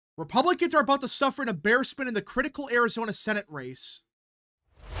Republicans are about to suffer an embarrassment in the critical Arizona Senate race.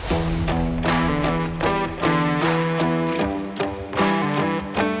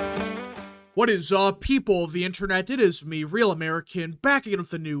 What is up, people of the internet? It is me, Real American, back again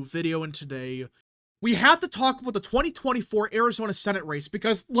with a new video, and today we have to talk about the 2024 Arizona Senate race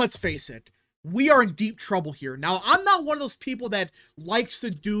because, let's face it, we are in deep trouble here. Now, I'm not one of those people that likes to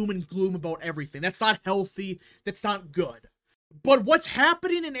doom and gloom about everything. That's not healthy. That's not good. But what's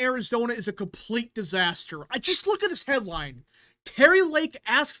happening in Arizona is a complete disaster. I just look at this headline. Kari Lake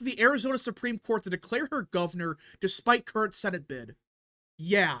asks the Arizona Supreme Court to declare her governor despite current Senate bid.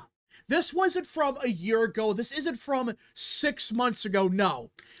 Yeah. This wasn't from a year ago. This isn't from 6 months ago.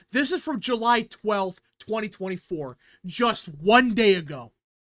 No. This is from July 12th, 2024. Just 1 day ago.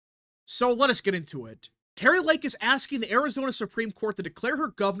 So let us get into it. Kari Lake is asking the Arizona Supreme Court to declare her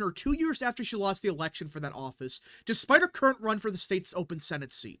governor 2 years after she lost the election for that office, despite her current run for the state's open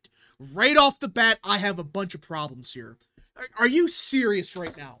Senate seat. Right off the bat, I have a bunch of problems here. Are you serious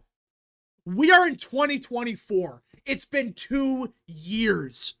right now? We are in 2024. It's been 2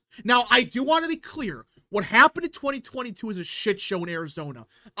 years. Now, I do want to be clear. What happened in 2022 is a shit show in Arizona.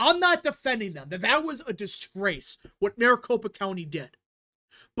 I'm not defending them. That was a disgrace, what Maricopa County did.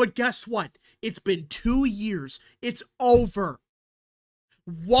 But guess what? It's been 2 years. It's over.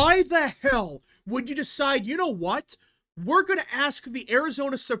 Why the hell would you decide, you know what? We're going to ask the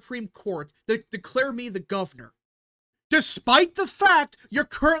Arizona Supreme Court to declare me the governor, despite the fact you're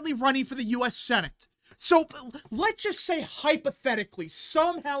currently running for the U.S. Senate. So let's just say hypothetically,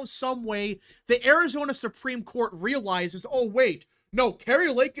 somehow, some way, the Arizona Supreme Court realizes, oh wait, no,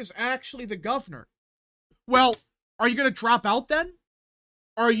 Kari Lake is actually the governor. Well, are you going to drop out then?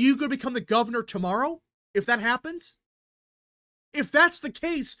 Are you going to become the governor tomorrow, if that happens? If that's the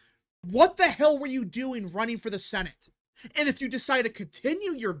case, what the hell were you doing running for the Senate? And if you decide to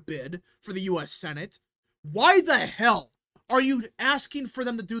continue your bid for the U.S. Senate, why the hell are you asking for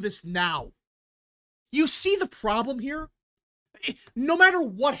them to do this now? You see the problem here? No matter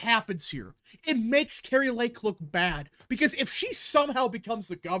what happens here, it makes Kari Lake look bad. Because if she somehow becomes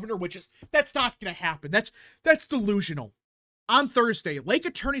the governor, that's not going to happen. That's delusional. On Thursday, Lake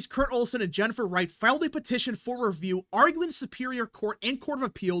attorneys Kurt Olson and Jennifer Wright filed a petition for review, arguing the Superior Court and Court of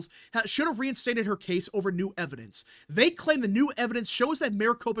Appeals should have reinstated her case over new evidence. They claim the new evidence shows that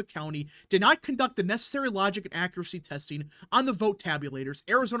Maricopa County did not conduct the necessary logic and accuracy testing on the vote tabulators,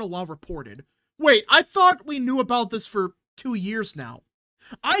 Arizona Law reported. Wait, I thought we knew about this for 2 years now.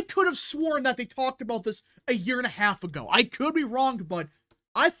 I could have sworn that they talked about this a year and a half ago. I could be wrong, but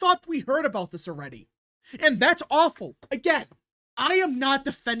I thought we heard about this already. And that's awful. Again, I am not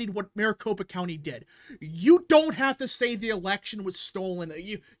defending what Maricopa County did. You don't have to say the election was stolen.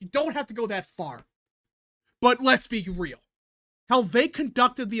 You don't have to go that far. But let's be real. How they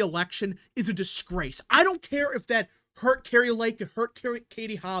conducted the election is a disgrace. I don't care if that hurt Kari Lake and hurt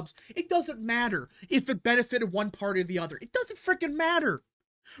Katie Hobbs. It doesn't matter if it benefited one party or the other. It doesn't freaking matter.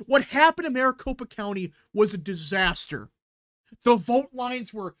 What happened in Maricopa County was a disaster. The vote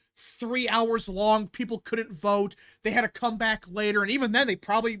lines were 3 hours long. People couldn't vote. They had to come back later. And even then, they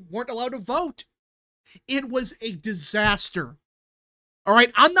probably weren't allowed to vote. It was a disaster. All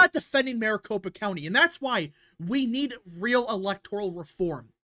right, I'm not defending Maricopa County. And that's why we need real electoral reform.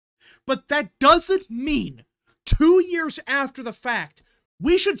 But that doesn't mean 2 years after the fact,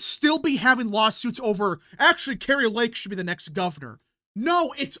 we should still be having lawsuits over, actually, Kari Lake should be the next governor.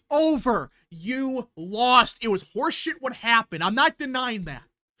 No, it's over. You lost. It was horseshit what happened. I'm not denying that.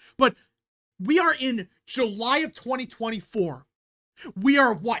 But we are in July of 2024. We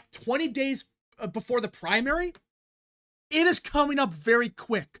are, what, 20 days before the primary? It is coming up very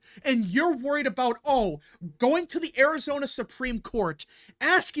quick. And you're worried about, oh, going to the Arizona Supreme Court,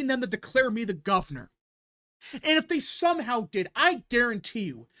 asking them to declare me the governor. And if they somehow did, I guarantee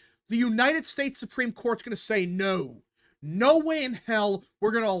you, the United States Supreme Court's going to say no. No way in hell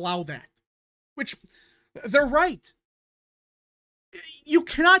we're going to allow that. Which, they're right. You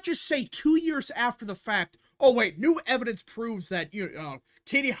cannot just say 2 years after the fact, oh wait, new evidence proves that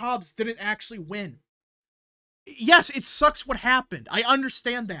Katie Hobbs didn't actually win. Yes, it sucks what happened. I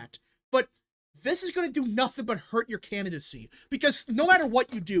understand that. But this is going to do nothing but hurt your candidacy. Because no matter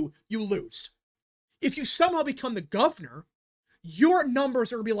what you do, you lose. If you somehow become the governor, your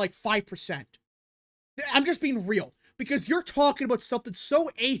numbers are going to be like 5%. I'm just being real. Because you're talking about something so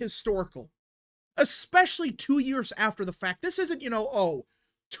ahistorical. Especially 2 years after the fact. This isn't,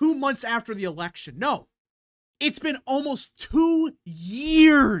 2 months after the election. No. It's been almost 2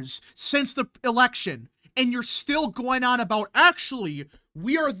 years since the election. And you're still going on about, actually,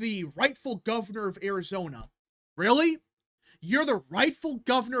 we are the rightful governor of Arizona. Really? You're the rightful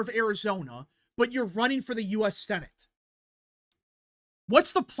governor of Arizona, but you're running for the U.S. Senate.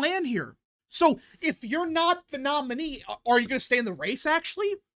 What's the plan here? So if you're not the nominee, are you going to stay in the race,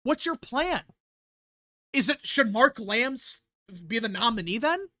 actually? What's your plan? Should Mark Lambs be the nominee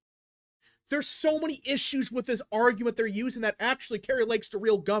then? There's so many issues with this argument they're using that actually Kari Lake's the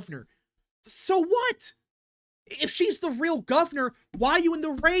real governor. So what? If she's the real governor, why are you in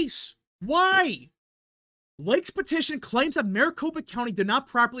the race? Why? Lake's petition claims that Maricopa County did not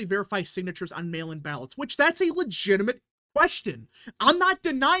properly verify signatures on mail-in ballots, which that's a legitimate question. I'm not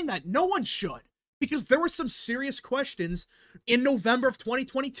denying that. No one should. Because there were some serious questions in November of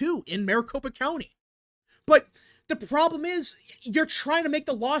 2022 in Maricopa County. But the problem is, you're trying to make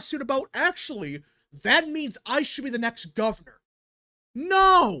the lawsuit about, actually, that means I should be the next governor.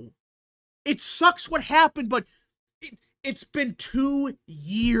 No! It sucks what happened, but it's been 2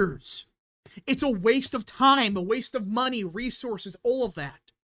 years. It's a waste of time, a waste of money, resources, all of that.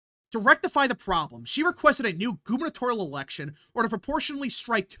 To rectify the problem, she requested a new gubernatorial election or to proportionally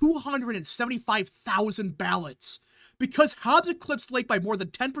strike 275,000 ballots. Because Hobbs eclipsed Lake by more than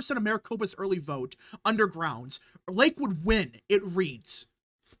 10% of Maricopa's early vote undergrounds, Lake would win, it reads.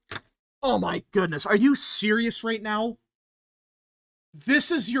 Oh my goodness, are you serious right now? This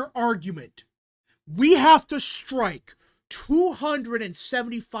is your argument. We have to strike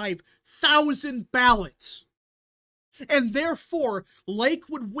 275,000 ballots. And therefore, Lake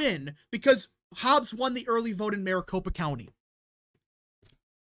would win because Hobbs won the early vote in Maricopa County.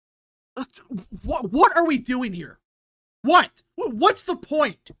 What are we doing here? What? What's the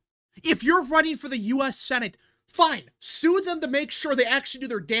point? If you're running for the U.S. Senate, fine, sue them to make sure they actually do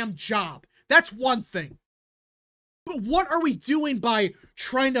their damn job. That's one thing. But what are we doing by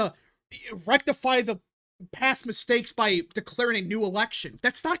trying to rectify the past mistakes by declaring a new election?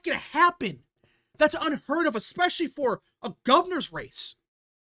 That's not going to happen. That's unheard of, especially for a governor's race.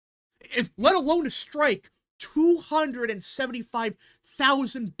 And let alone to strike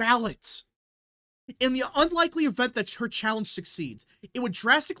 275,000 ballots. In the unlikely event that her challenge succeeds, it would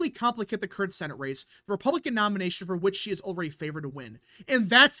drastically complicate the current Senate race, the Republican nomination for which she is already favored to win. And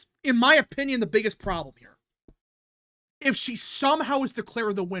that's, in my opinion, the biggest problem here. If she somehow is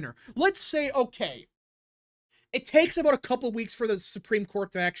declared the winner, let's say, okay, it takes about a couple of weeks for the Supreme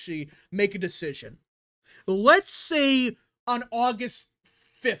Court to actually make a decision. Let's say on August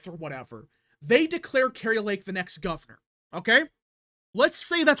 5th or whatever, they declare Kari Lake the next governor, okay? Let's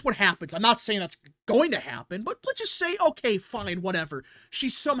say that's what happens. I'm not saying that's going to happen, but let's just say, okay, fine, whatever. She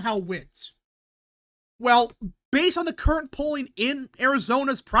somehow wins. Well, based on the current polling in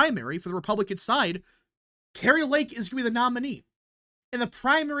Arizona's primary for the Republican side, Kari Lake is going to be the nominee. And the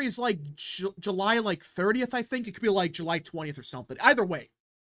primary is like July 30th, I think. It could be like July 20th or something. Either way,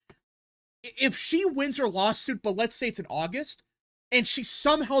 if she wins her lawsuit, but let's say it's in August, and she's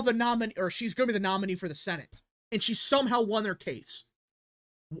somehow the nominee, or she's going to be the nominee for the Senate, and she somehow won their case,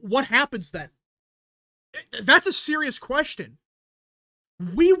 what happens then? That's a serious question.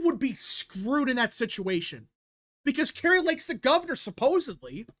 We would be screwed in that situation. Because Kari Lake's the governor,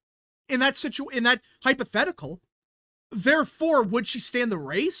 supposedly, in that hypothetical. Therefore, would she stay in the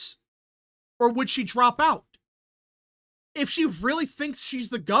race? Or would she drop out? If she really thinks she's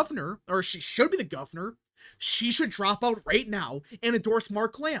the governor, or she should be the governor, she should drop out right now and endorse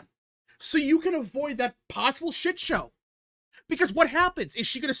Mark Lamb. So you can avoid that possible shit show. Because what happens? Is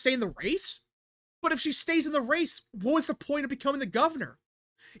she going to stay in the race? But if she stays in the race, what was the point of becoming the governor?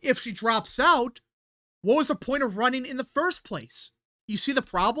 If she drops out, what was the point of running in the first place? You see the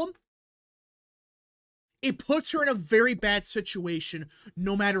problem? It puts her in a very bad situation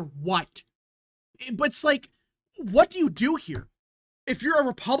no matter what. But it's like, what do you do here? If you're a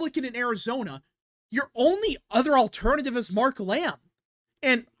Republican in Arizona, your only other alternative is Mark Lamb.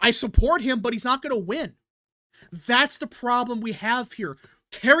 And I support him, but he's not going to win. That's the problem we have here.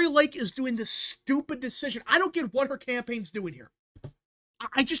 Kari Lake is doing this stupid decision. I don't get what her campaign's doing here.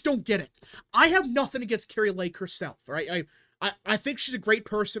 I just don't get it. I have nothing against Kari Lake herself, right? I think she's a great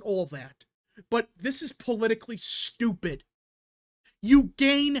person, all of that. But this is politically stupid. You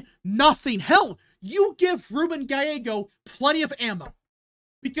gain nothing. Hell, you give Ruben Gallego plenty of ammo.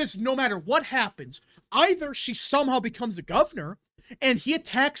 Because no matter what happens, either she somehow becomes a governor, and he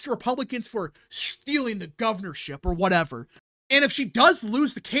attacks the Republicans for stealing the governorship or whatever. And if she does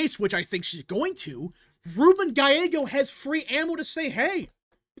lose the case, which I think she's going to, Ruben Gallego has free ammo to say, hey,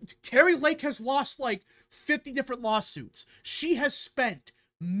 Kari Lake has lost like 50 different lawsuits. She has spent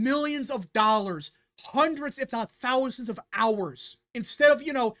millions of dollars, hundreds if not thousands of hours. Instead of,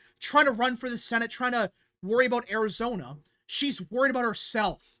 trying to run for the Senate, trying to worry about Arizona, she's worried about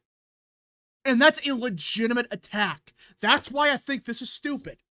herself. And that's a legitimate attack. That's why I think this is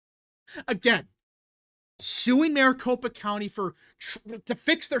stupid. Again, suing Maricopa County to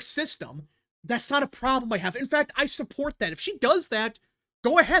fix their system, that's not a problem I have. In fact, I support that. If she does that,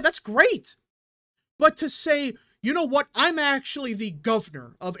 go ahead, that's great. But to say, you know what, I'm actually the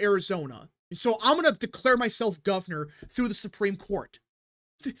governor of Arizona, so I'm going to declare myself governor through the Supreme Court.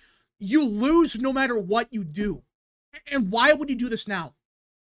 You lose no matter what you do. And why would you do this now?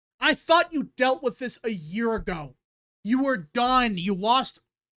 I thought you dealt with this a year ago. You were done. You lost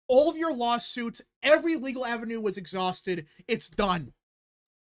all of your lawsuits. Every legal avenue was exhausted. It's done.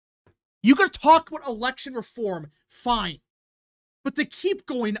 You could talk about election reform, fine. But to keep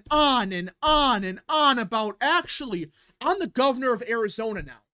going on and on and on about, actually, I'm the governor of Arizona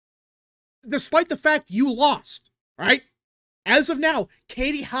now. Despite the fact you lost, right? As of now,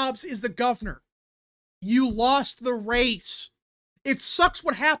 Katie Hobbs is the governor. You lost the race. It sucks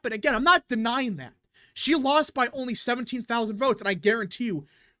what happened. Again, I'm not denying that. She lost by only 17,000 votes, and I guarantee you,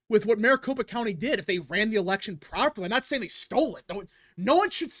 with what Maricopa County did, if they ran the election properly, I'm not saying they stole it. No one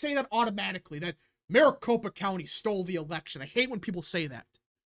should say that automatically, that Maricopa County stole the election. I hate when people say that.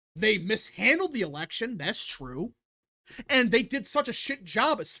 They mishandled the election, that's true. And they did such a shit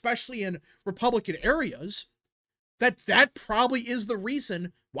job, especially in Republican areas, that probably is the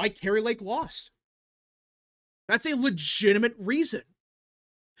reason why Kari Lake lost. That's a legitimate reason.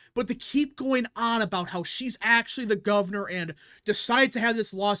 But to keep going on about how she's actually the governor and decide to have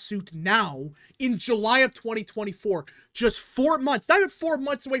this lawsuit now, in July of 2024, just 4 months, not even 4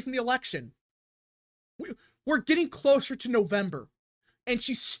 months away from the election. We're getting closer to November, and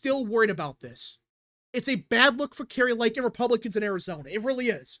she's still worried about this. It's a bad look for Kari Lake and Republicans in Arizona. It really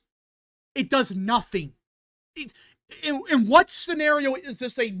is. It does nothing. In what scenario is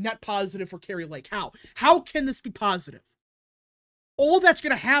this a net positive for Kari Lake? How? How can this be positive? All that's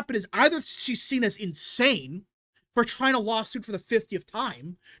going to happen is either she's seen as insane for trying a lawsuit for the 50th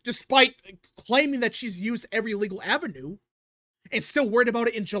time, despite claiming that she's used every legal avenue, and still worried about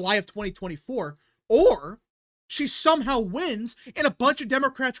it in July of 2024, or she somehow wins, and a bunch of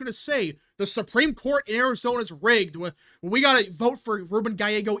Democrats are going to say, the Supreme Court in Arizona is rigged, we got to vote for Ruben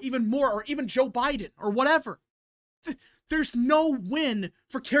Gallego even more, or even Joe Biden, or whatever. There's no win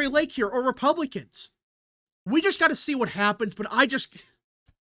for Kari Lake here, or Republicans. We just got to see what happens, but I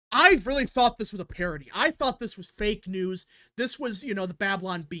really thought this was a parody. I thought this was fake news. This was, the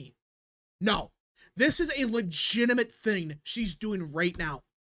Babylon Bee. No, this is a legitimate thing she's doing right now.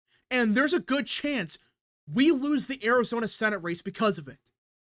 And there's a good chance we lose the Arizona Senate race because of it.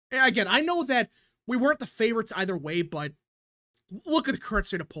 And again, I know that we weren't the favorites either way, but look at the current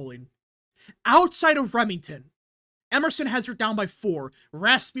state of polling. Outside of Remington, Emerson has her down by 4,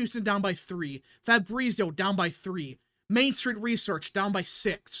 Rasmussen down by 3, Fabrizio down by 3, Main Street Research down by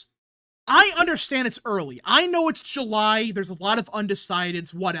 6. I understand it's early. I know it's July, there's a lot of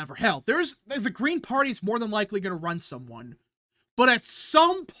undecideds, whatever. Hell, the Green Party's more than likely going to run someone. But at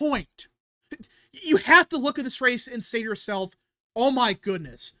some point, you have to look at this race and say to yourself, oh my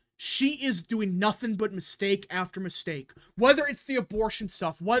goodness, she is doing nothing but mistake after mistake. Whether it's the abortion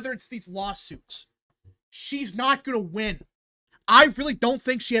stuff, whether it's these lawsuits. She's not going to win. I really don't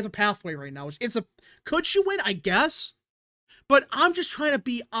think she has a pathway right now. Could she win? I guess. But I'm just trying to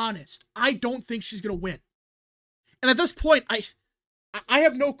be honest. I don't think she's going to win. And at this point, I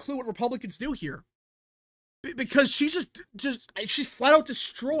have no clue what Republicans do here. Because she's she's flat out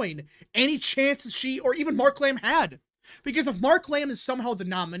destroying any chances she, or even Mark Lamb had. Because if Mark Lamb is somehow the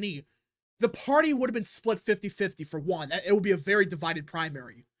nominee, the party would have been split 50-50 for one. It would be a very divided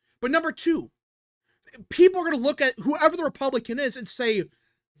primary. But number two, people are going to look at whoever the Republican is and say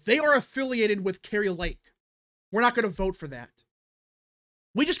they are affiliated with Kari Lake. We're not going to vote for that.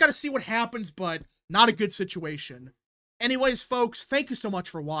 We just got to see what happens, but not a good situation. Anyways, folks, thank you so much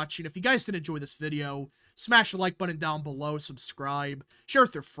for watching. If you guys did enjoy this video, smash the like button down below, subscribe, share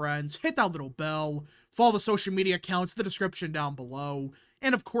with your friends, hit that little bell, follow the social media accounts in the description down below,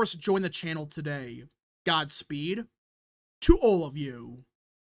 and of course, join the channel today. Godspeed to all of you.